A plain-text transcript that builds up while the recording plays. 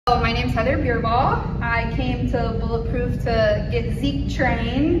My name's Heather Beerball. I came to Bulletproof to get Zeke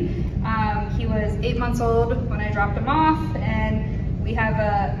trained. He was 8 months old when I dropped him off, and we have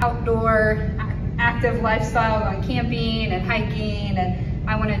an outdoor active lifestyle, going camping and hiking, and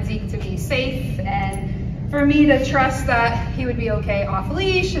I wanted Zeke to be safe and for me to trust that he would be okay off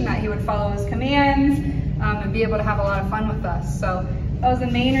leash and that he would follow his commands and be able to have a lot of fun with us. So that was the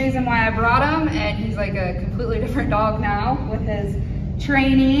main reason why I brought him, and he's like a completely different dog now with his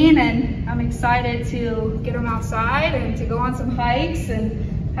training, and I'm excited to get him outside and to go on some hikes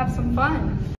and have some fun.